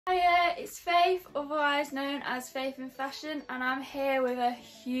Hiya, it's Faith, otherwise known as Faithinfashion, and I'm here with a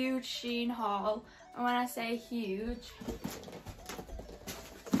huge Shein haul. And when I say huge,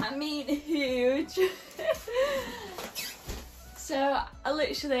 I mean huge. So I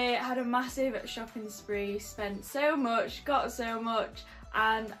literally had a massive shopping spree, spent so much, got so much,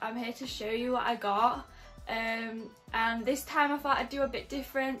 and I'm here to show you what I got. And this time I thought I'd do a bit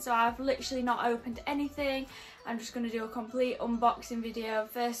different, so I've literally not opened anything. I'm just going to do a complete unboxing video,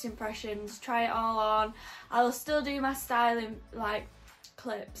 first impressions, try it all on. I'll still do my styling like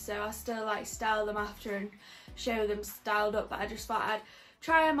clips, so I'll still like style them after and show them styled up, but I just thought I'd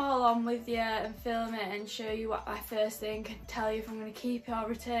try them all on with you and film it and show you what I first think and tell you if I'm going to keep it or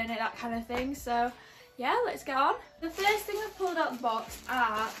return it, that kind of thing. So yeah, let's get on. The first thing I've pulled out the box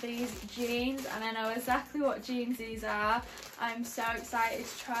are these jeans, and I know exactly what jeans these are. I'm so excited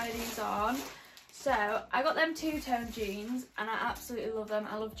to try these on. So I got them two-tone jeans and I absolutely love them.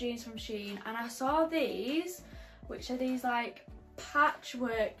 I love jeans from Shein, and I saw these, which are these like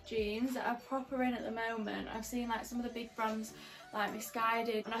patchwork jeans that are proper in at the moment. I've seen like some of the big brands like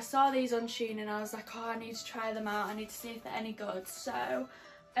Misguided, and I saw these on Shein and I was like, oh, I need to try them out. I need to see if they're any good. So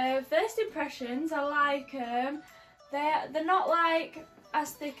first impressions, I like them. They're not like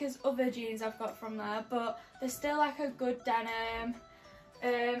as thick as other jeans I've got from there, but they're still like a good denim.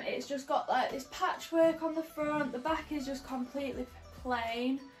 It's just got like this patchwork on the front, the back is just completely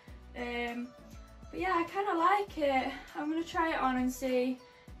plain. But yeah, I kind of like it. I'm going to try it on and see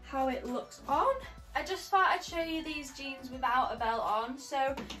how it looks on. I just thought I'd show you these jeans without a belt on.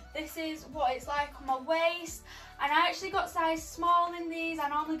 So this is what it's like on my waist, and I actually got size small in these. I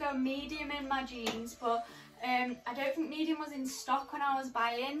normally go medium in my jeans, but I don't think medium was in stock when I was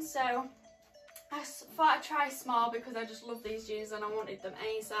buying, so I thought I'd try small because I just love these jeans and I wanted them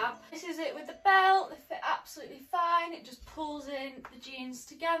ASAP. This is it with the belt. They fit absolutely fine. It just pulls in the jeans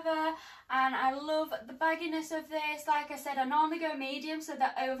together, and I love the bagginess of this. Like I said, I normally go medium, so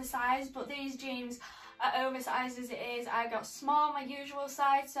they're oversized, but these jeans are oversized as it is. I got small, my usual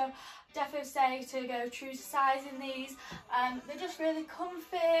size, so definitely say to go true to size in these. They're just really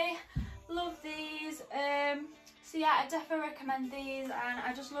comfy. Love these. So yeah, I definitely recommend these, and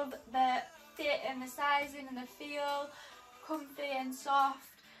I just love the fit and the sizing and the feel, comfy and soft.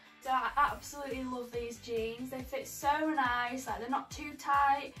 So I absolutely love these jeans. They fit so nice, like they're not too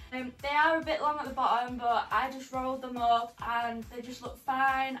tight. They are a bit long at the bottom, but I just rolled them up and they just look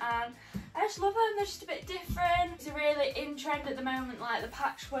fine, and I just love them. They're just a bit different. It's really in trend at the moment, like the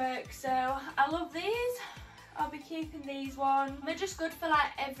patchwork, so I love these. I'll be keeping these ones. They're just good for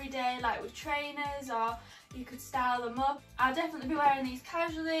like everyday, like with trainers, or you could style them up. I'll definitely be wearing these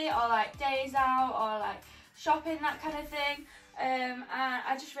casually, or like days out, or like shopping, that kind of thing. And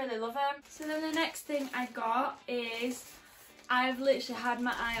I just really love them. So then the next thing I got is, I've literally had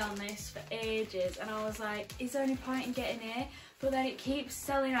my eye on this for ages, and I was like, is there any point in getting it? But then it keeps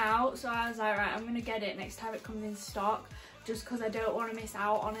selling out, so I was like, right, I'm gonna get it next time it comes in stock, just because I don't want to miss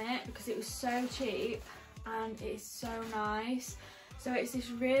out on it, because it was so cheap and it's so nice. So it's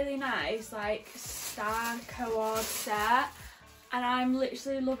this really nice like star cord set, and I'm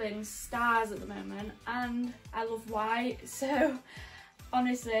literally loving stars at the moment, and I love white, so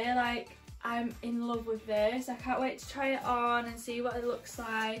honestly like I'm in love with this. I can't wait to try it on and see what it looks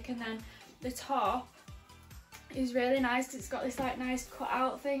like. And then the top is really nice because it's got this like nice cut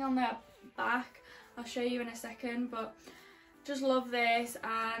out thing on the back. I'll show you in a second, but just love this,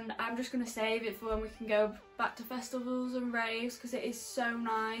 and I'm just going to save it for when we can go back to festivals and raves, because it is so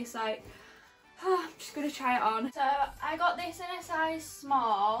nice. Like, I'm just going to try it on. So I got this in a size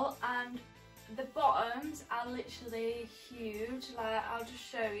small, and the bottoms are literally huge. Like, I'll just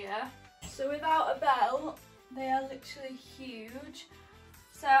show you. So without a belt, they are literally huge.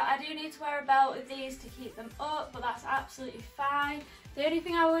 So I do need to wear a belt with these to keep them up, but that's absolutely fine. The only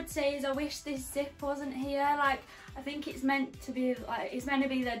thing I would say is I wish this zip wasn't here. Like, I think it's meant to be like, it's meant to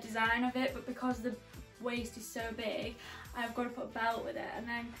be the design of it, but because the waist is so big, I've got to put a belt with it, and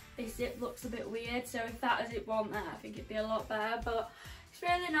then this zip looks a bit weird. So if that zip wasn't there, I think it'd be a lot better. But it's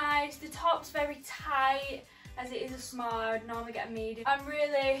really nice. The top's very tight. As it is a small, I would normally get a medium. I'm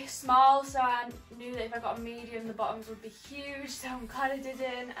really small, so I knew that if I got a medium, the bottoms would be huge, so I'm glad I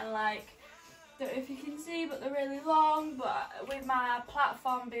didn't. And like, don't know if you can see, but they're really long, but with my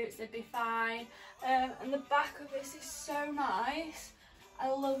platform boots, they'd be fine. And the back of this is so nice. I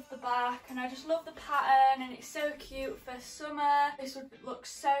love the back, and I just love the pattern, and it's so cute for summer. This would look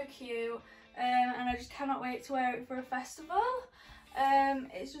so cute, and I just cannot wait to wear it for a festival.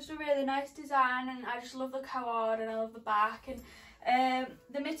 It's just a really nice design, and I just love the cord, and I love the back, and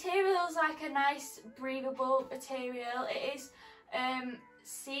the material is like a nice breathable material. It is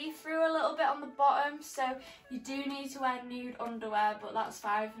see-through a little bit on the bottom, so you do need to wear nude underwear, but that's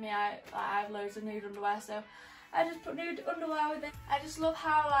fine for me. I have loads of nude underwear, so I just put nude underwear with it. I just love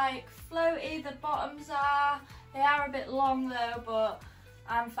how like floaty the bottoms are. They are a bit long though, but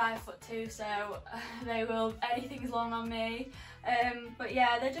I'm 5'2", so anything's long on me. But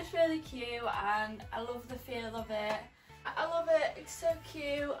yeah, they're just really cute and I love the feel of it. I love it, it's so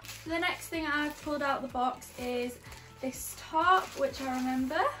cute. The next thing I've pulled out the box is this top, which I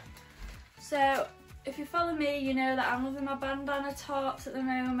remember. So if you follow me, you know that I'm loving my bandana tops at the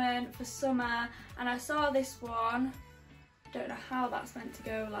moment for summer, and I saw this one. Don't know how that's meant to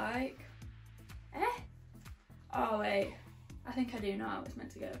go like. Oh wait, I think I do know how it's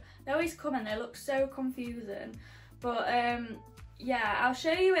meant to go. They always come and they look so confusing, but yeah, I'll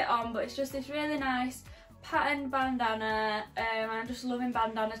show you it on, but it's just this really nice patterned bandana. I'm just loving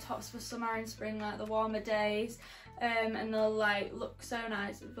bandana tops for summer and spring, like the warmer days, and they'll like look so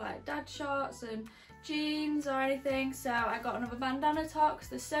nice with like dad shorts and jeans or anything. So I got another bandana top because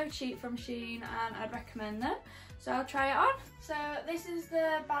they're so cheap from Shein and I'd recommend them, so I'll try it on. So this is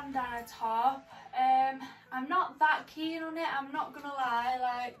the bandana top. I'm not that keen on it, I'm not gonna lie.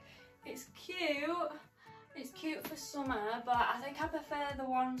 Like, it's cute for summer, but I think I prefer the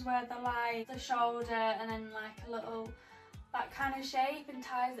ones where they're like the shoulder and then like a little, that kind of shape and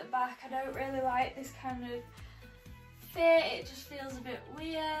ties it back. I don't really like this kind of fit, it just feels a bit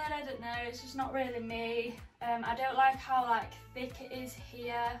weird, I don't know, it's just not really me. I don't like how like thick it is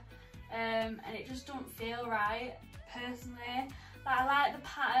here, and it just don't feel right, personally. Like, I like the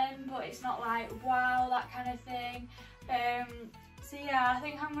pattern, but it's not like wow, that kind of thing. So yeah, I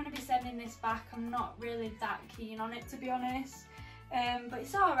think I'm going to be sending this back. I'm not really that keen on it, to be honest. But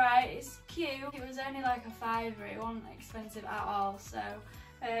it's alright, it's cute. It was only like a £5, it wasn't expensive at all, so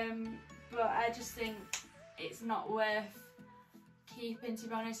but I just think it's not worth keeping, to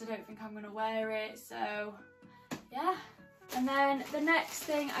be honest. I don't think I'm going to wear it, so yeah. And then the next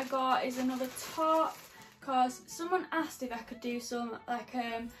thing I got is another top, because someone asked if I could do some like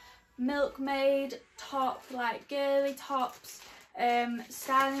milkmaid top, like girly tops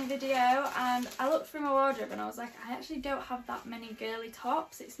styling video, and I looked through my wardrobe and I was like, I actually don't have that many girly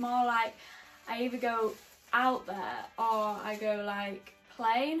tops. It's more like I either go out there or I go like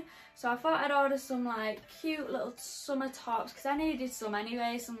plain. So I thought I'd order some like cute little summer tops, because I needed some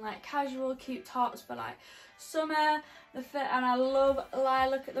anyway, some like casual cute tops for like summer, the fit, and I love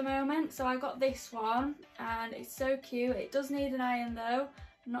lilac at the moment, so I got this one and it's so cute. It does need an iron though,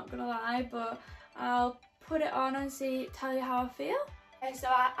 I'm not gonna lie, but I'll put it on and tell you how I feel. Okay, so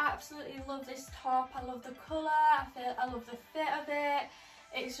I absolutely love this top. I love the colour, I love the fit of it.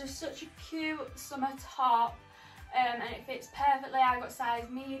 It's just such a cute summer top, and it fits perfectly. I got size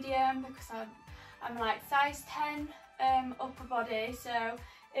medium because I'm like size 10 upper body, so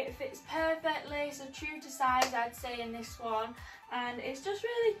it fits perfectly, so true to size I'd say in this one, and it's just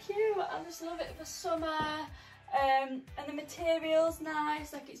really cute. I just love it for summer. And the material's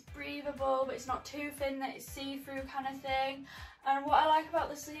nice, like it's breathable but it's not too thin that it's see-through kind of thing. And what I like about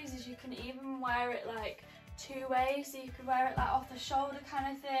the sleeves is you can even wear it like two ways, so you could wear it like off the shoulder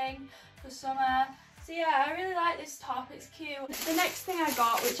kind of thing for summer. So yeah, I really like this top, it's cute. The next thing I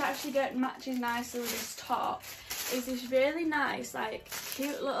got, which actually matches nicely with this top, is this really nice like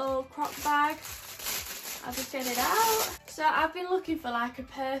cute little croc bag. I'll just get it out. So I've been looking for like a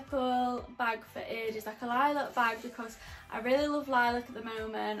purple bag for ages, like a lilac bag, because I really love lilac at the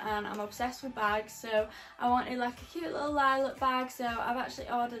moment and I'm obsessed with bags. So I wanted like a cute little lilac bag, so I've actually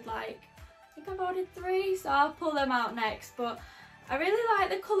ordered like, I think I've ordered 3, so I'll pull them out next. But I really like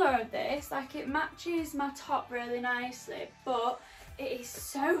the colour of this, like it matches my top really nicely, but it is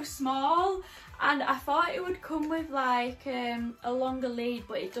so small, and I thought it would come with like a longer lead,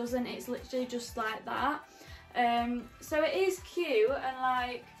 but it doesn't. It's literally just like that. So it is cute and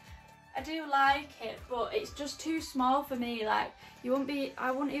like I do like it, but it's just too small for me. Like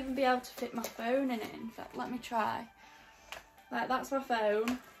I wouldn't even be able to fit my phone in it. In fact, let me try. Like, that's my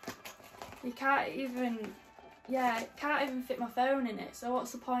phone. You can't even, yeah, can't even fit my phone in it, so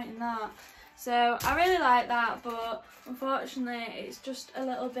what's the point in that? So I really like that, but unfortunately it's just a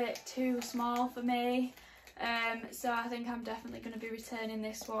little bit too small for me. So I think I'm definitely going to be returning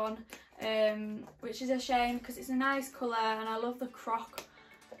this one, which is a shame because it's a nice colour and I love the croc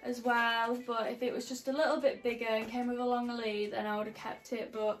as well. But if it was just a little bit bigger and came with a longer lead, then I would have kept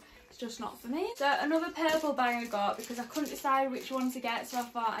it, but it's just not for me. So another purple bag I got because I couldn't decide which one to get, so I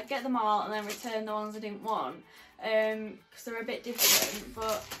thought I'd get them all and then return the ones I didn't want, because they're a bit different.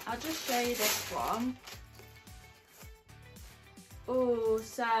 But I'll just show you this one. Oh,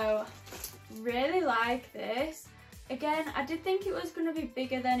 so really like this. again, I did think it was going to be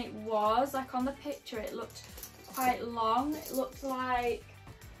bigger than it was. Like on the picture it looked quite long. It looked like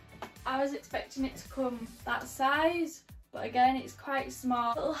I was expecting it to come that size, but again it's quite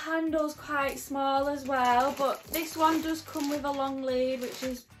small. Little handle's quite small as well, but this one does come with a long lead, which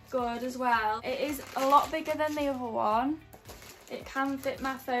is good as well. It is a lot bigger than the other one. It can fit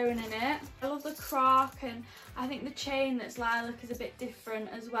my phone in it. I love the croc, and I think the chain that's lilac is a bit different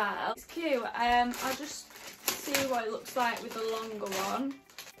as well. It's cute. I'll just see what it looks like with the longer one.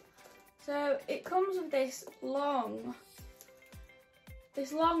 So it comes with this long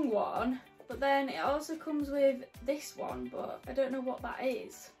one, but then it also comes with this one, but I don't know what that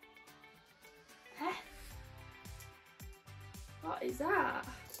is. Huh? What is that?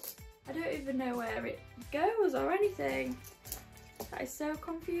 I don't even know where it goes or anything. That is so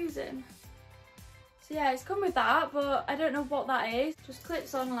confusing. So yeah, it's come with that, but I don't know what that is. Just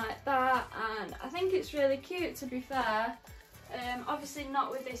clips on like that, and I think it's really cute, to be fair. Obviously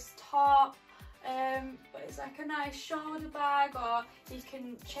not with this top, but it's like a nice shoulder bag, or you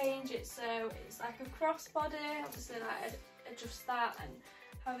can change it so it's like a crossbody. Obviously, like adjust that and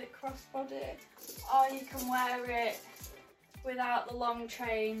have it crossbody, or you can wear it without the long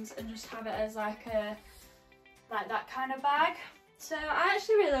trains and just have it as like that kind of bag. So I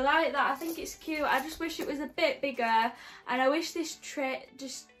actually really like that. I think it's cute. I just wish it was a bit bigger, and I wish this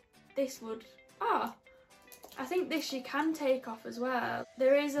would, oh, I think this you can take off as well.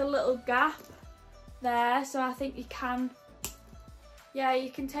 There is a little gap there, so I think you can, yeah, you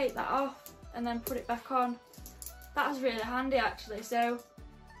can take that off and then put it back on. That's really handy actually. So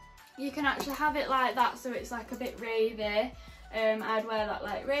you can actually have it like that, so it's like a bit ravey. I'd wear that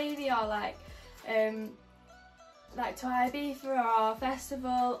like ravey, or like to Ibiza or a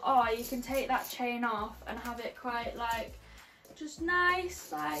festival, or you can take that chain off and have it quite like just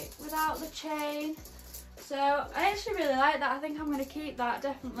nice, like without the chain. So I actually really like that. I think I'm going to keep that,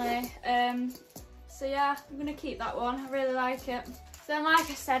 definitely. So yeah, I'm going to keep that one. I really like it. So then, like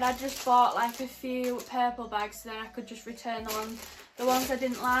I said, I just bought like a few purple bags, so then I could just return the ones I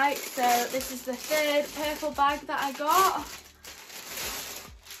didn't like. So this is the third purple bag that I got.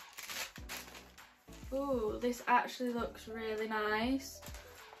 Ooh, this actually looks really nice.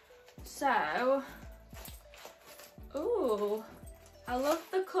 So, ooh, I love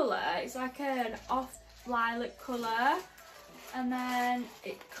the colour. It's like an off lilac colour, and then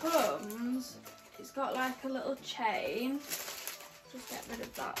it's got like a little chain. Just get rid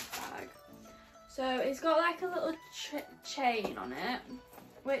of that bag. So it's got like a little chain on it,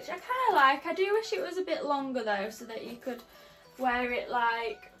 which I kind of like. I do wish it was a bit longer though, so that you could wear it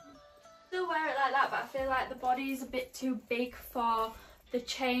like, still wear it like that, but I feel like the body is a bit too big for the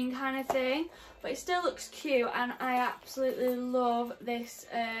chain kind of thing, but it still looks cute, and I absolutely love this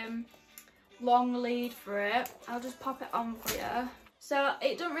long lead for it. I'll just pop it on for you. So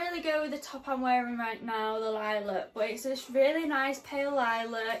it doesn't really go with the top I'm wearing right now, the lilac, but it's this really nice pale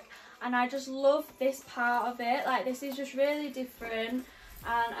lilac, and I just love this part of it. Like, this is just really different,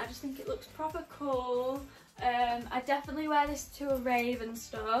 and I just think it looks proper cool. I definitely wear this to a rave and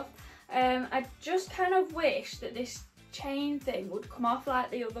stuff. I just kind of wish that this chain thing would come off like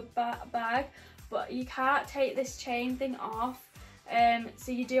the other bag, but you can't take this chain thing off,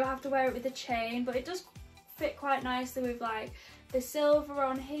 so you do have to wear it with a chain, but it does fit quite nicely with like the silver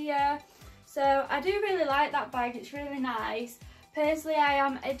on here. So I do really like that bag. It's really nice. Personally, I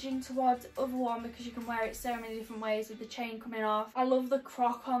am edging towards the other one because you can wear it so many different ways with the chain coming off. I love the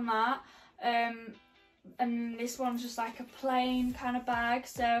croc on that. And this one's just like a plain kind of bag,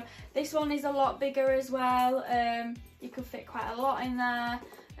 so this one is a lot bigger as well. You could fit quite a lot in there.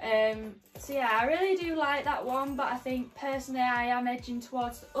 So yeah, I really do like that one, but I think personally I am edging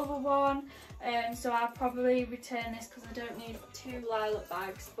towards the other one, so I'll probably return this because I don't need two lilac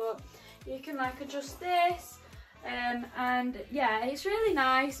bags. But you can like adjust this, and yeah, it's really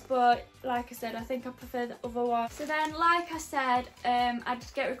nice, but like I said, I think I prefer the other one. So then, like I said, I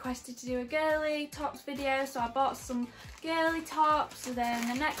just get requested to do a girly tops video, so I bought some girly tops. So then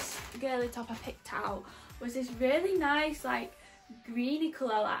the next girly top I picked out was this really nice like greeny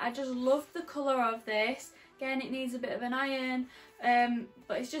colour. Like, I just love the colour of this. Again, it needs a bit of an iron,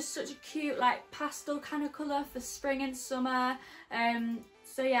 but it's just such a cute like pastel kind of colour for spring and summer.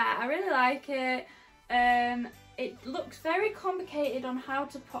 So yeah, I really like it. It looks very complicated on how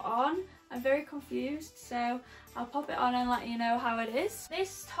to put on. I'm very confused, so I'll pop it on and let you know how it is.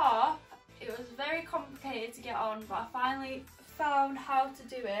 This top, it was very complicated to get on, but I finally found how to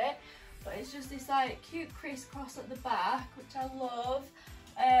do it. But it's just this like cute crisscross at the back, which I love.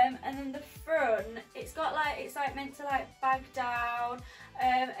 and then the front, it's got like, it's like meant to like bag down,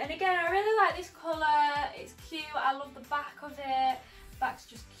 and again I really like this colour, it's cute, I love the back of it. Back's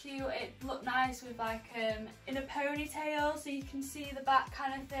just cute, it looked nice with like in a ponytail so you can see the back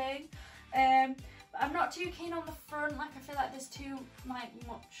kind of thing. But I'm not too keen on the front, like I feel like there's too like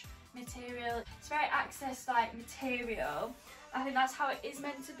much material. It's very access like material. I think that's how it is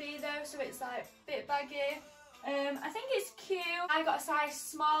meant to be though, so it's like a bit baggy. I think it's cute. I got a size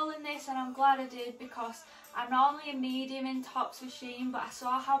small in this and I'm glad I did because I'm normally a medium in tops with Shein, but I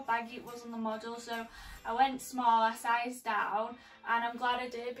saw how baggy it was on the model, so I went small, I sized down, and I'm glad I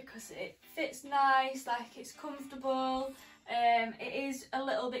did because it fits nice, like it's comfortable. It is a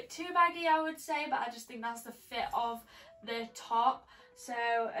little bit too baggy I would say, but I just think that's the fit of the top. So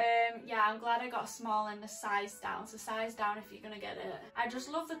yeah, I'm glad I got a small and the size down, so size down if you're gonna get it. I just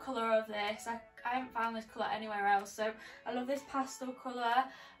love the colour of this. I haven't found this colour anywhere else, so I love this pastel colour,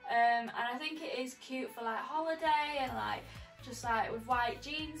 and I think it is cute for like holiday and like just like with white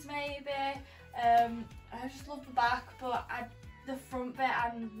jeans maybe. I just love the back, but the front bit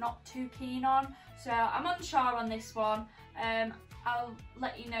I'm not too keen on, so I'm unsure on this one. I'll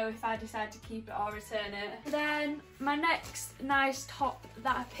let you know if I decide to keep it or return it. Then my next nice top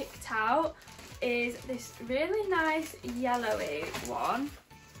that I picked out is this really nice yellowy one.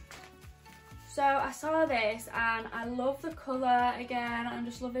 So I saw this and I love the colour. Again, I'm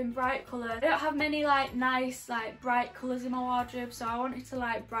just loving bright colours. I don't have many like nice like bright colours in my wardrobe, so I wanted to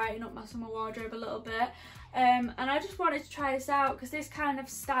like brighten up my summer wardrobe a little bit. And I just wanted to try this out because this kind of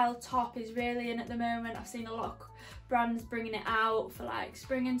style top is really in at the moment. I've seen a lot of brands bringing it out for like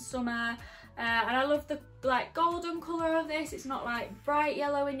spring and summer, and I love the like golden colour of this. It's not like bright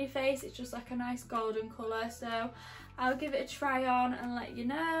yellow in your face, it's just like a nice golden colour, so I'll give it a try on and let you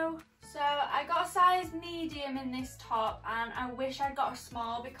know. So I got a size medium in this top and I wish I'd got a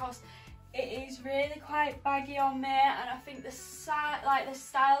small because it is really quite baggy on me, and I think the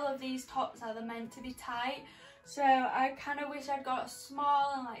style of these tops are meant to be tight, so I kind of wish I'd got a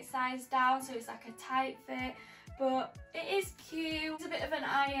small and like size down so it's like a tight fit. But it is cute. It's a bit of an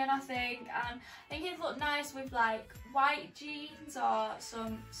iron I think, and I think it'd look nice with like white jeans or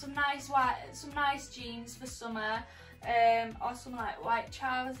some nice jeans for summer, or some like white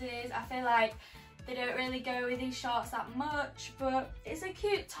trousers. I feel like they don't really go with these shorts that much, but it's a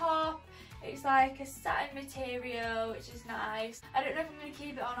cute top. It's like a satin material, which is nice. I don't know if I'm going to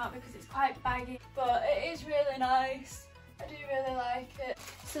keep it or not because it's quite baggy, but it is really nice. I do really like it.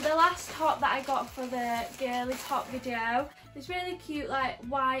 So the last top that I got for the girly top video, this really cute like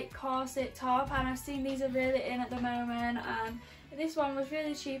white corset top, and I've seen these are really in at the moment, and this one was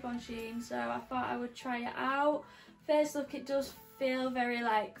really cheap on Shein, so I thought I would try it out. First look, it does feel very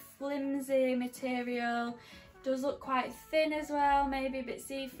like flimsy material. It does look quite thin as well, maybe a bit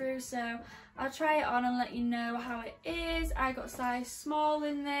see-through, so I'll try it on and let you know how it is. I got size small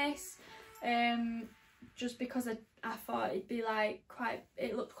in this, just because I thought it'd be like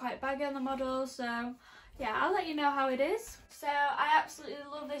it looked quite baggy on the model, so yeah, I'll let you know how it is. So I absolutely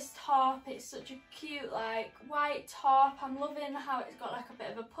love this top. It's such a cute like white top. I'm loving how it's got like a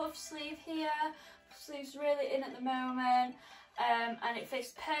bit of a puff sleeve here. Puff sleeve's really in at the moment, and it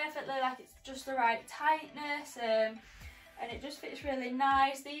fits perfectly, like it's just the right tightness, and it just fits really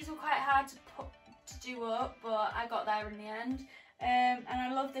nice. These were quite hard to do up, but I got there in the end, and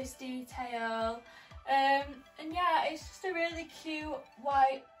I love this detail. And yeah, it's just a really cute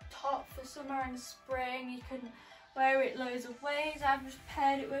white top for summer and spring. You can wear it loads of ways. I've just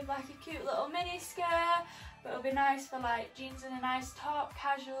paired it with like a cute little mini skirt, but it'll be nice for like jeans and a nice top,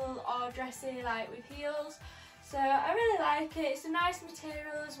 casual or dressy like with heels. So I really like it. It's a nice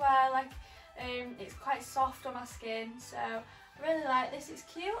material as well, like it's quite soft on my skin, so I really like this. It's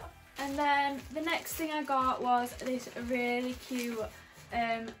cute. And then the next thing I got was this really cute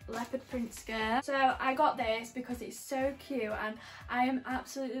leopard print skirt. So I got this because it's so cute, and I am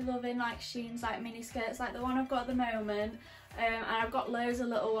absolutely loving like Shein's like mini skirts, like the one I've got at the moment, and I've got loads of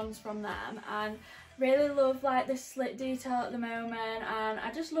little ones from them, and really love like the slit detail at the moment, and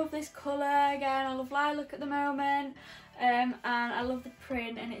I just love this colour. Again, I love lilac at the moment, and I love the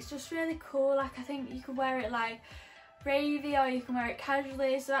print, and it's just really cool. Like I think you could wear it like ravey or you can wear it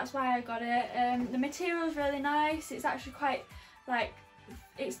casually, so that's why I got it. The material is really nice. It's actually quite like,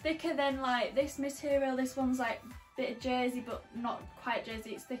 it's thicker than like this material. This one's like a bit of jersey but not quite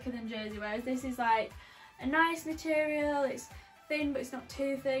jersey, it's thicker than jersey, whereas this is like a nice material. It's thin but it's not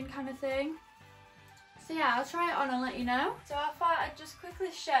too thin kind of thing. So So yeah, I'll try it on and let you know. So I thought I'd just quickly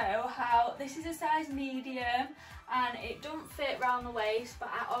show how this is a size medium and it don't fit around the waist, but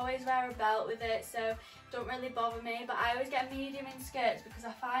I always wear a belt with it, so it don't really bother me. But I always get medium in skirts because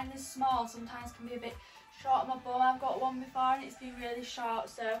I find this small sometimes can be a bit short on my bum. I've got one before and it's been really short,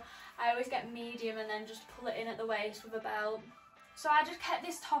 so I always get medium and then just pull it in at the waist with a belt. So I just kept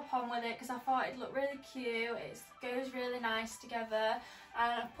this top on with it because I thought it'd look really cute. It goes really nice together,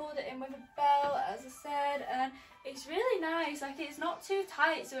 and I pulled it in with a belt, as I said, and it's really nice. Like, it's not too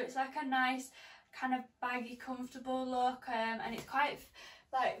tight, so it's like a nice kind of baggy, comfortable look, and it's quite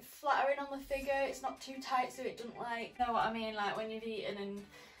like flattering on the figure. It's not too tight, so it doesn't, like, you know what I mean, like when you've eaten and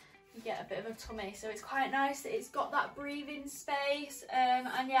you get a bit of a tummy. So it's quite nice that it's got that breathing space, and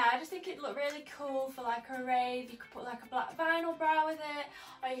yeah, I just think it'd look really cool for like a rave. You could put like a black vinyl bra with it,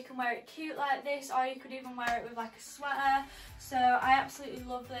 or you can wear it cute like this, or you could even wear it with like a sweater. So I absolutely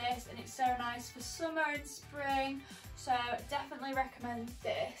love this, and it's so nice for summer and spring, so definitely recommend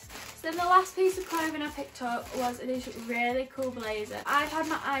this. So then the last piece of clothing I picked up was this really cool blazer. I've had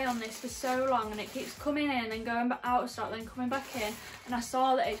my eye on this for so long, and it keeps coming in and going out of stock, then coming back in, and I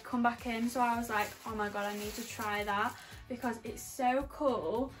saw that it'd come back in, so I was like, oh my god, I need to try that because it's so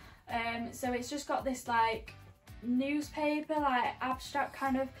cool. So it's just got this like newspaper, like abstract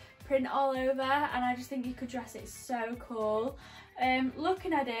kind of print all over, and I just think you could dress it so cool.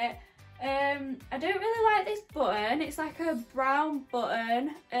 Looking at it, I don't really like this button. It's like a brown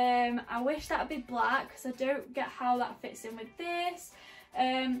button. I wish that would be black because I don't get how that fits in with this.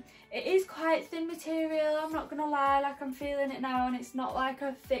 It is quite thin material, I'm not gonna lie, like I'm feeling it now, and it's not like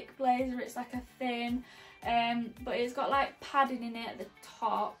a thick blazer, it's like a thin, but it's got like padding in it at the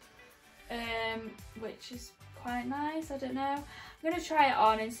top, which is quite nice. I don't know, I'm gonna try it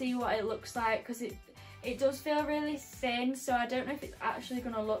on and see what it looks like, because it does feel really thin, so I don't know if it's actually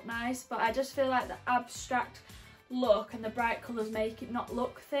gonna look nice, but I just feel like the abstract look and the bright colours make it not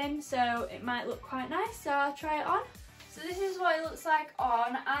look thin, so it might look quite nice, so I'll try it on. So this is what it looks like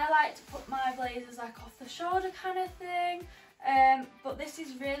on. I like to put my blazers like off the shoulder kind of thing, but this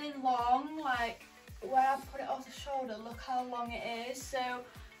is really long, like where I put it off the shoulder, look how long it is. So,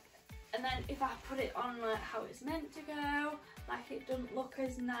 and then if I put it on like how it's meant to go, like it doesn't look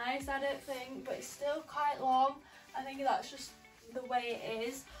as nice, I don't think, but it's still quite long. I think that's just the way it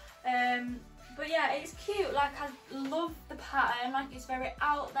is. But yeah, it's cute, like I love the pattern, like it's very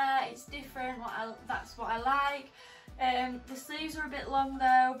out there, it's different, that's what I like. The sleeves are a bit long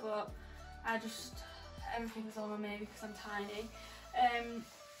though, but everything's on me because I'm tiny.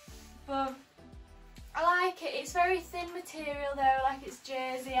 But I like it. It's very thin material though, like it's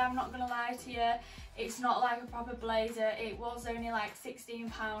jersey, I'm not gonna lie to you. It's not like a proper blazer. It was only like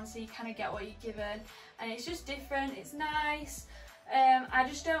 £16, so you kind of get what you're given, and it's just different, it's nice. I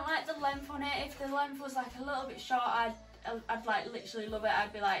just don't like the length on it. If the length was like a little bit short, I'd like literally love it.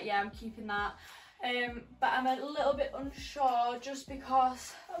 I'd be like, yeah, I'm keeping that. But I'm a little bit unsure just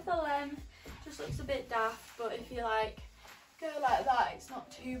because of the length. It just looks a bit daft, but if you like go like that, it's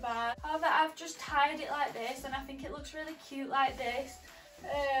not too bad. However, I've just tied it like this, and I think it looks really cute like this,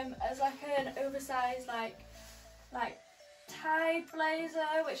 as like an oversized like tied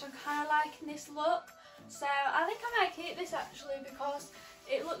blazer, which I'm kind of liking this look. So I think I might keep this actually, because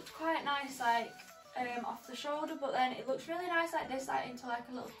it looked quite nice like off the shoulder, but then it looks really nice like this, like into like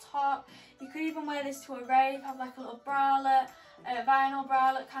a little top. You could even wear this to a rave, have like a little bralette, a vinyl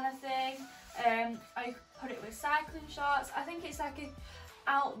bralette kind of thing, or you could put it with cycling shorts. I think it's like a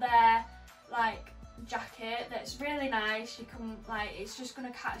out there like jacket that's really nice. You can like, it's just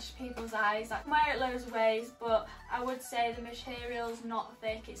gonna catch people's eyes. Like, wear it loads of ways, but I would say the material's not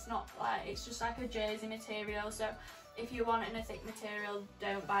thick. It's not like, it's just like a jersey material, so if you're wanting a thick material,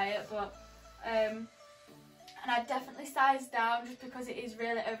 don't buy it. But and I definitely sized down just because it is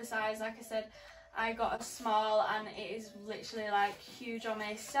really oversized. Like I said, I got a small and it is literally like huge on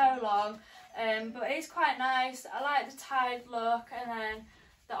me, so long, but it's quite nice. I like the tied look and then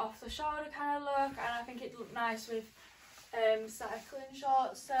the off the shoulder kind of look, and I think it looked nice with cycling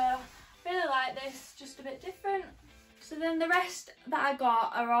shorts, so I really like this, just a bit different. So then the rest that I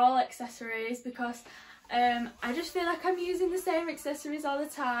got are all accessories, because I just feel like I'm using the same accessories all the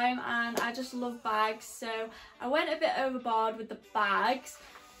time, and I just love bags, so I went a bit overboard with the bags.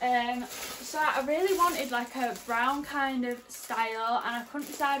 So I really wanted like a brown kind of style, and I couldn't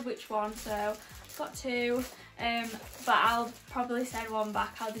decide which one, so I've got two, but I'll probably send one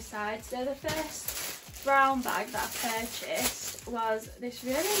back, I'll decide. So the first brown bag that I purchased was this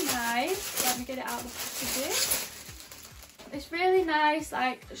really nice, let me get it out of the packaging. It's really nice,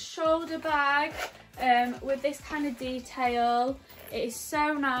 like shoulder bag with this kind of detail. It is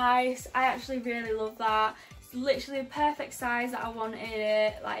so nice. I actually really love that. It's literally the perfect size that I wanted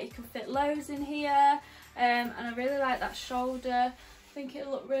it. Like, you can fit loads in here, and I really like that shoulder. I think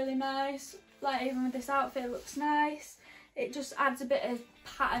it'll look really nice. Like, even with this outfit, it looks nice. It just adds a bit of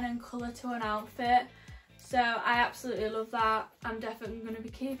pattern and colour to an outfit. So I absolutely love that. I'm definitely going to be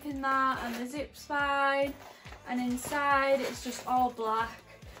keeping that. And the zip's fine. And inside it's just all black.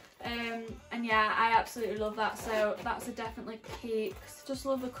 And yeah, I absolutely love that. So that's a definitely keep. I just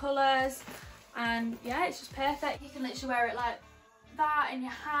love the colours. And yeah, it's just perfect. You can literally wear it like that in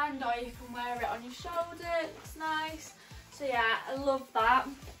your hand, or you can wear it on your shoulder. It looks nice. So yeah, I love that.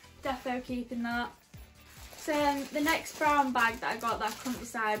 Defo keeping that. So the next brown bag that I got that I couldn't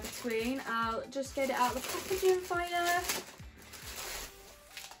decide between, I'll just get it out of the packaging for you.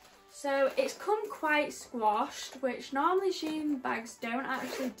 So it's come quite squashed, which normally Shein bags don't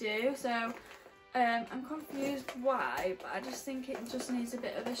actually do. So I'm confused why, but I just think it just needs a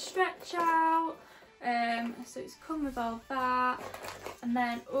bit of a stretch out. So it's come with all that. And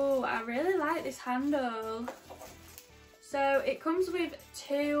then, oh, I really like this handle. So it comes with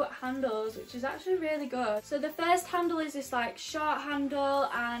 2 handles, which is actually really good. So the first handle is this like short handle,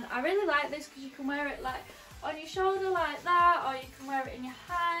 and I really like this because you can wear it like on your shoulder like that, or you can wear it in your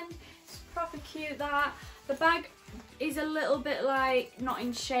hand. It's proper cute that. The bag is a little bit like not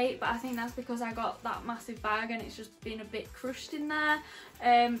in shape, but I think that's because I got that massive bag and it's just been a bit crushed in there.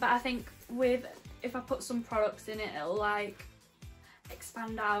 But I think if I put some products in it, it'll like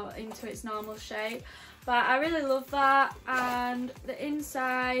expand out into its normal shape. But I really love that, and the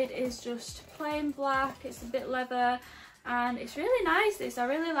inside is just plain black. It's a bit leather, and it's really nice, this. I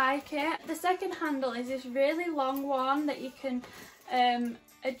really like it. The second handle is this really long one that you can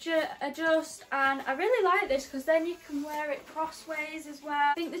adjust, and I really like this because then you can wear it crossways as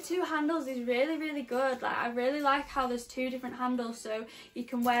well. I think the 2 handles is really, really good. Like, I really like how there's 2 different handles, so you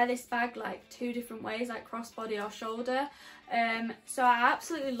can wear this bag like 2 different ways, like crossbody or shoulder. So I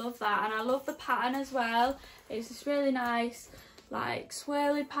absolutely love that, and I love the pattern as well. It's just really nice, like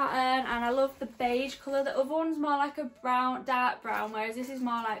swirly pattern, and I love the beige colour. The other one's more like a brown, dark brown, whereas this is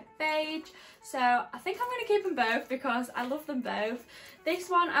more like beige. So I think I'm going to keep them both because I love them both. This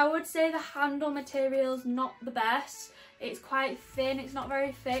one, I would say the handle material's not the best. It's quite thin, it's not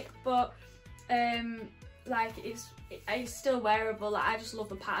very thick, but like it's still wearable. Like, I just love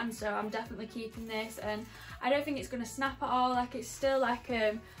the pattern, so I'm definitely keeping this, and I don't think it's going to snap at all. Like, it's still like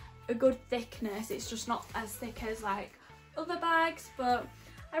a good thickness. It's just not as thick as like other bags, but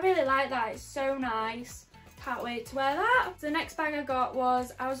I really like that. It's so nice. Can't wait to wear that. So the next bag I got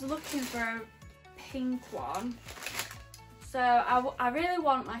was, I was looking for a pink one. So I really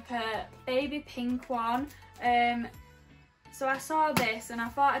want like a baby pink one. So I saw this and I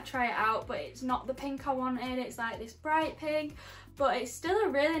thought I'd try it out, but it's not the pink I wanted. It's like this bright pink, but it's still a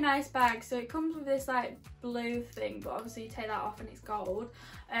really nice bag. So it comes with this like blue thing, but obviously you take that off and it's gold.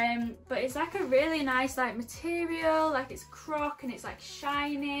 But it's like a really nice like material, like it's croc and it's like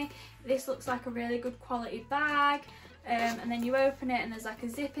shiny. This looks like a really good quality bag. And then you open it and there's like a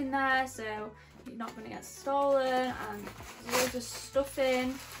zip in there, so you're not going to get stolen, and there's loads of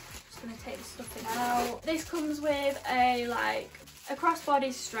stuffing. Just going to take the stuffing out. This comes with a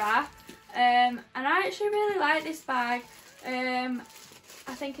crossbody strap, and I actually really like this bag.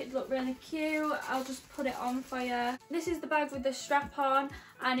 I think it'd look really cute. I'll just put it on for you. This is the bag with the strap on,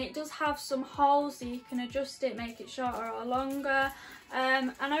 and it does have some holes so you can adjust it, make it shorter or longer.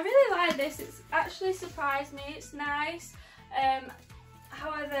 And I really like this. It's actually surprised me. It's nice.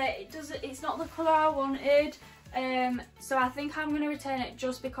 However, it's not the colour I wanted. So I think I'm going to return it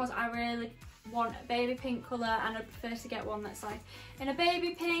just because I really want a baby pink colour, and I prefer to get one that's like in a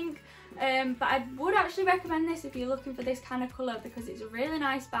baby pink. But I would actually recommend this if you're looking for this kind of colour, because it's a really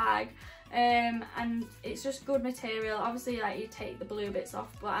nice bag, and it's just good material. Obviously, like, you take the blue bits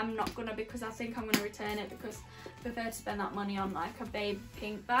off, but I'm not gonna, because I think I'm gonna return it because I prefer to spend that money on like a baby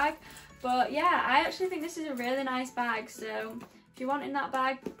pink bag. But yeah, I actually think this is a really nice bag, so if you're wanting that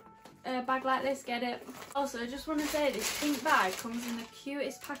bag like this, get it. Also, I just want to say this pink bag comes in the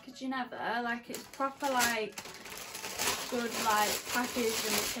cutest packaging ever. Like, it's proper like good like package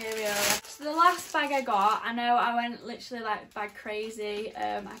and material. So the last bag I got, I know I went literally like bag crazy.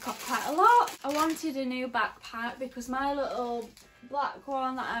 I got quite a lot. I wanted a new backpack because my little black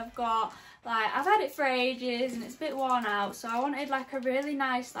one that I've got, like, I've had it for ages and it's a bit worn out, so I wanted like a really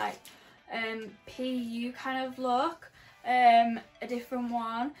nice like PU kind of look. A different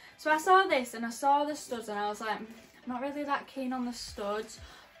one. So I saw this and I saw the studs and I was like, I'm not really that keen on the studs,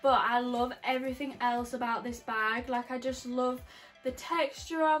 but I love everything else about this bag. Like, I just love the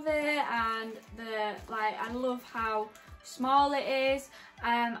texture of it, and I love how small it is.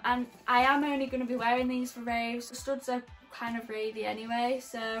 And I am only going to be wearing these for raves. The studs are kind of ravey anyway,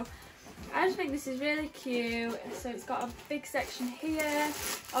 so I just think this is really cute. So it's got a big section here,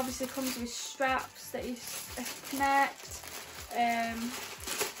 obviously comes with straps that you connect.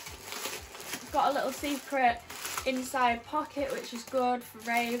 It's got a little secret inside pocket, which is good for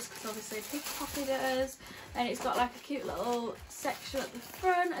raves because obviously pickpocketers, and it's got like a cute little section at the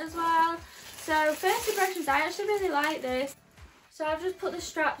front as well. So first impressions, I actually really like this. So I've just put the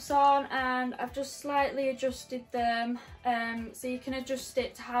straps on and I've just slightly adjusted them, so you can adjust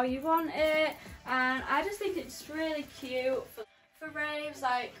it to how you want it, and I just think it's really cute for raves,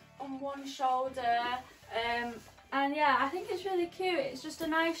 like on one shoulder. And yeah, I think it's really cute. It's just a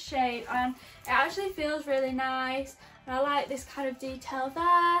nice shape and it actually feels really nice, and I like this kind of detail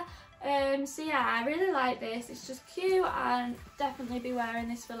there. So yeah, I really like this. It's just cute, and definitely be wearing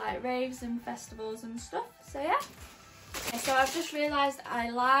this for like raves and festivals and stuff. So yeah. Okay, so I've just realised I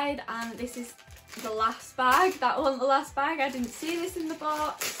lied, and this is the last bag. That wasn't the last bag. I didn't see this in the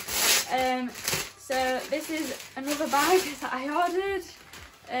box. So this is another bag that I ordered.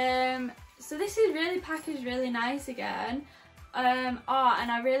 So this is really packaged really nice again. And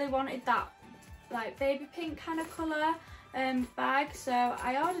I really wanted that like baby pink kind of colour bag, so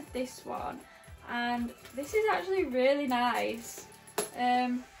I ordered this one, and this is actually really nice.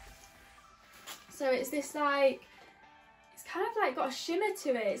 So it's this like, it's kind of like got a shimmer to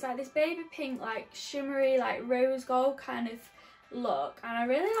it. It's like this baby pink, like shimmery, like rose gold kind of look, and I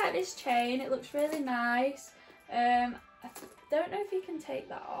really like this chain. It looks really nice. I don't know if you can take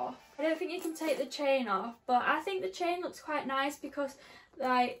that off. I don't think you can take the chain off, but I think the chain looks quite nice because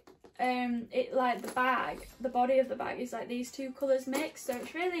like the body of the bag is like these two colours mixed, so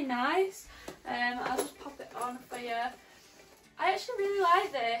it's really nice. I'll just pop it on for you. I actually really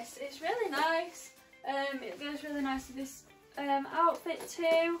like this. It's really nice. It goes really nice with this outfit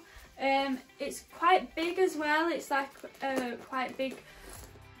too. It's quite big as well. It's like a quite big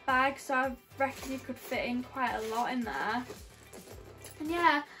bag, so I reckon you could fit in quite a lot in there. And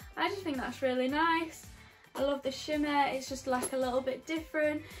yeah, I just think that's really nice. I love the shimmer. It's just like a little bit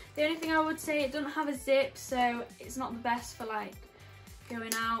different. The only thing I would say, it doesn't have a zip, so it's not the best for like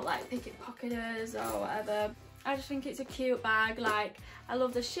going out, like pickpocketers or whatever. I just think it's a cute bag. Like, I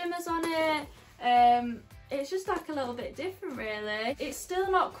love the shimmers on it. It's just like a little bit different really. It's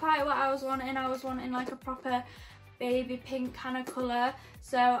still not quite what I was wanting. I was wanting like a proper baby pink kind of colour,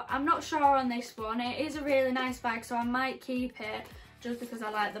 so I'm not sure on this one. It is a really nice bag, so I might keep it just because I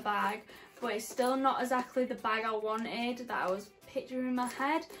like the bag, but it's still not exactly the bag I wanted that I was picturing in my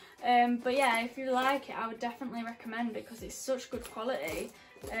head. But yeah, if you like it, I would definitely recommend it because it's such good quality.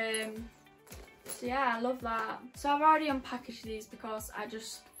 So yeah, I love that. So I've already unpackaged these because I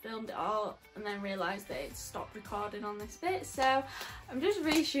just filmed it all and then realised that it stopped recording on this bit, so I'm just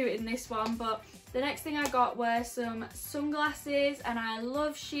reshooting this one. But the next thing I got were some sunglasses, and I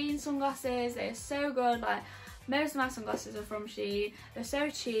love Shein sunglasses. They're so good. Like, most of my sunglasses are from Shein. They're so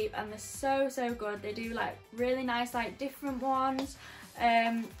cheap and they're so good. They do like really nice like different ones.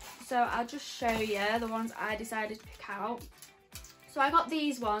 So I'll just show you the ones I decided to pick out. So I got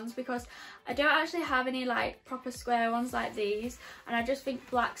these ones because I don't actually have any like proper square ones like these, and I just think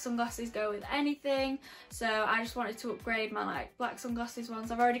black sunglasses go with anything, so I just wanted to upgrade my like black sunglasses ones.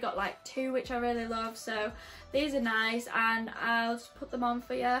 I've already got like two which I really love, so these are nice, and I'll just put them on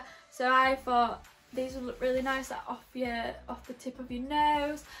for you. So I thought these would look really nice, like off the tip of your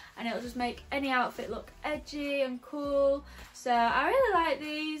nose, and it'll just make any outfit look edgy and cool. So I really like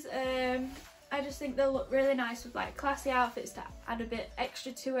these. I just think they'll look really nice with like classy outfits to add a bit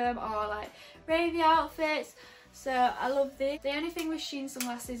extra to them, or like ravey outfits. So I love these. The only thing with Shein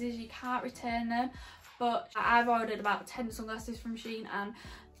sunglasses is you can't return them, but I've ordered about 10 sunglasses from Shein and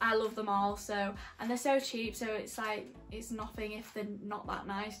I love them all. So, and they're so cheap, so it's like, it's nothing if they're not that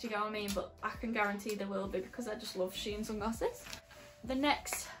nice, do you get what I mean? But I can guarantee they will be because I just love Shein sunglasses. The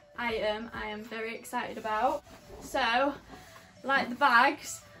next item I am very excited about. So, like the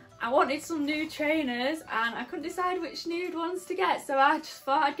bags, I wanted some nude trainers and I couldn't decide which nude ones to get, so I just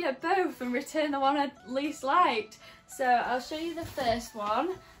thought I'd get both and return the one I least liked. So I'll show you the first one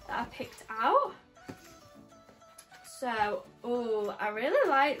that I picked out. So, oh, I really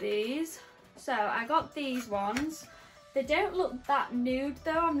like these. So I got these ones. They don't look that nude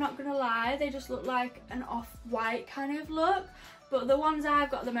though, I'm not gonna lie. They just look like an off-white kind of look. But the ones I've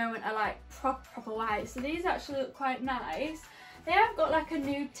got at the moment are like proper white. So these actually look quite nice. They have got like a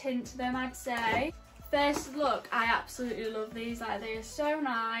nude tint to them, I'd say. first look, I absolutely love these. Like, they are so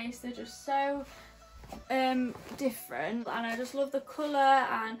nice, they're just so different, and I just love the colour,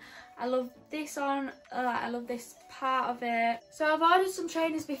 and I love this on, I love this part of it. So I've ordered some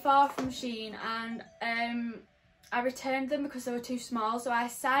trainers before from Shein, and I returned them because they were too small, so I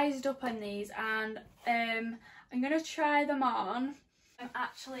sized up on these, and I'm going to try them on. I'm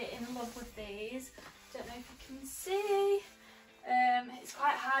actually in love with these. Don't know if you can see. It's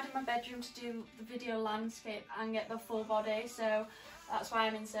quite hard in my bedroom to do the video landscape and get the full body, so that's why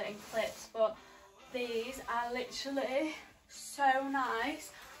I'm inserting clips, but these are literally so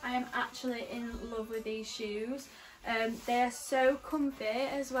nice. I am actually in love with these shoes. They are so comfy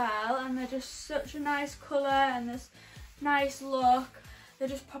as well, and they're just such a nice colour and this nice look. They're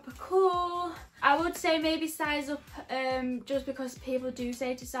just proper cool. I would say maybe size up, just because people do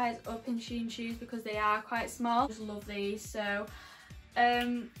say to size up in Shein shoes because they are quite small. I just love these, so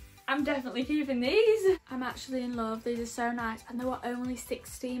I'm definitely keeping these. I'm actually in love. These are so nice, and they were only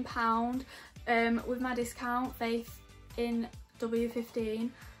 £16 with my discount, Faith in W15.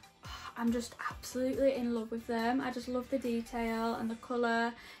 I'm just absolutely in love with them. I just love the detail and the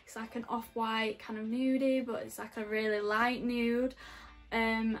colour. It's like an off-white kind of nudie, but it's like a really light nude.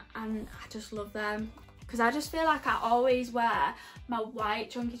 And I just love them because I just feel like I always wear my white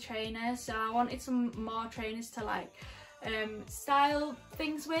chunky trainers, so I wanted some more trainers to like style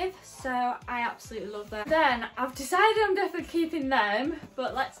things with, so I absolutely love them. Then I've decided I'm definitely keeping them,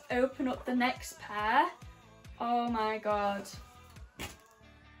 but let's open up the next pair. Oh my god,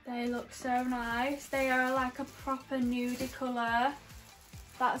 they look so nice. They are like a proper nudie colour.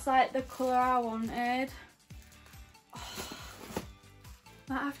 That's like the colour I wanted. Oh,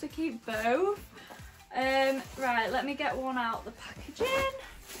 I have to keep both. Right, let me get one out the packaging.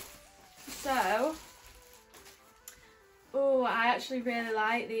 So, oh, I actually really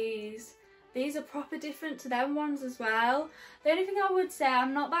like these. These are proper different to them ones as well. The only thing I would say,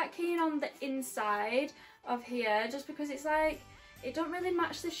 I'm not that keen on the inside of here, just because it's like, it don't really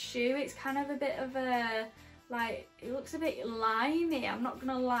match the shoe. It's kind of a bit of a, like, it looks a bit limey, I'm not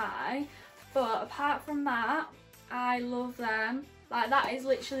gonna lie. But apart from that, I love them. Like, that is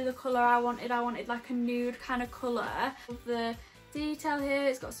literally the colour I wanted. I wanted like a nude kind of colour. With the detail here,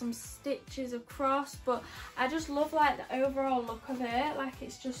 it's got some stitches across, but I just love like the overall look of it. Like,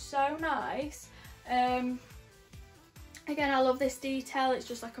 it's just so nice. Again, I love this detail. It's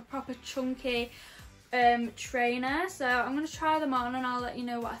just like a proper chunky trainer. So I'm going to try them on and I'll let you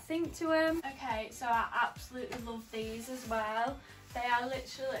know what I think to them. Okay, so I absolutely love these as well. They are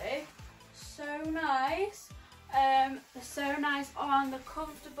literally so nice. They're so nice on, they're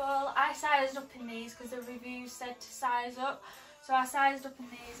comfortable. I sized up in these because the reviews said to size up, so I sized up in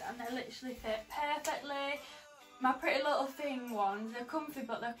these and they literally fit perfectly. My Pretty Little Thing ones, they're comfy,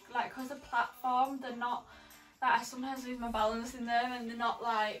 but they're like, because the platform, they're not, like, I sometimes lose my balance in them, and they're not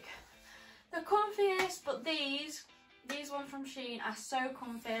like the comfiest. But these ones from Shein are so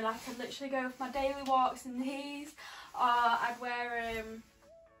comfy. Like, I'd literally go for my daily walks in these, or I'd wear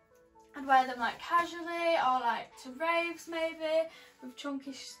them like casually, or like to raves maybe, with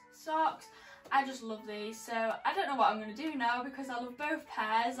chunky socks. I just love these, so I don't know what I'm going to do now because I love both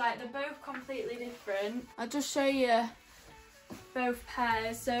pairs. Like, they're both completely different. I'll just show you both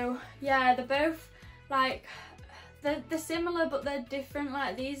pairs. So yeah, they're both like, they're similar but they're different.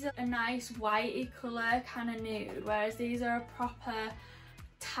 Like, these are a nice whitey colour kind of nude, whereas these are a proper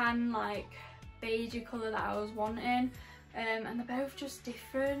tan, like beigey colour that I was wanting. And they're both just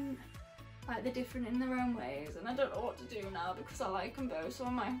different. Like, they're different in their own ways, and I don't know what to do now because I like them both, so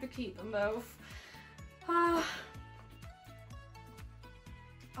I might have to keep them both. Oh,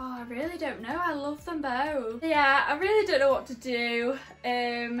 I really don't know. I love them both. Yeah, I really don't know what to do.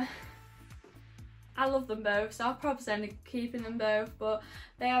 I love them both, so I'll probably end up keeping them both, but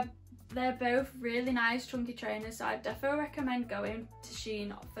they're both really nice chunky trainers, so I'd definitely recommend going to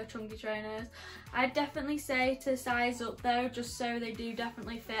Shein for chunky trainers. I'd definitely say to size up though, just so they do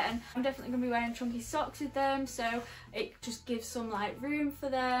definitely fit, and I'm definitely going to be wearing chunky socks with them, so it just gives some like room for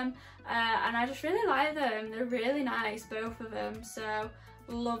them, and I just really like them. They're really nice, both of them, so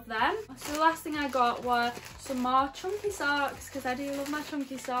love them. So the last thing I got were some more chunky socks, because I do love my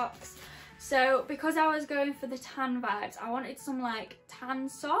chunky socks. So because I was going for the tan vibes, I wanted some like tan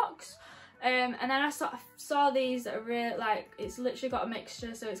socks. And then I saw these that are really, like, it's literally got a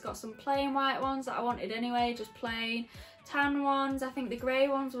mixture, so it's got some plain white ones that I wanted anyway, just plain tan ones. I think the grey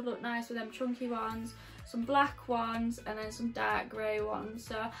ones would look nice with them chunky ones, some black ones, and then some dark grey ones.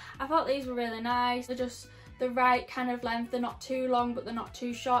 So I thought these were really nice. They're just the right kind of length. They're not too long, but they're not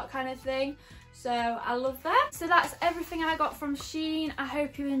too short kind of thing. so I love them. So that's everything I got from Shein. I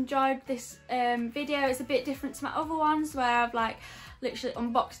hope you enjoyed this video. It's a bit different to my other ones where I've like literally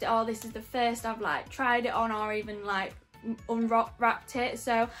unboxed it all. This is the first I've like tried it on or even like unwrapped it.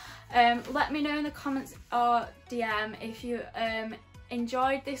 So let me know in the comments or DM if you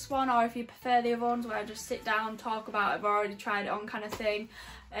enjoyed this one or if you prefer the other ones where I just sit down, talk about it, I've already tried it on kind of thing.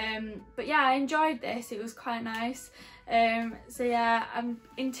 But yeah, I enjoyed this, it was quite nice. So yeah, I'm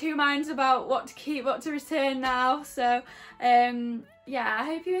in two minds about what to keep, what to return now. So yeah, I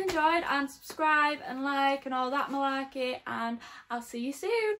hope you enjoyed, and subscribe and like and all that malarkey, and I'll see you soon.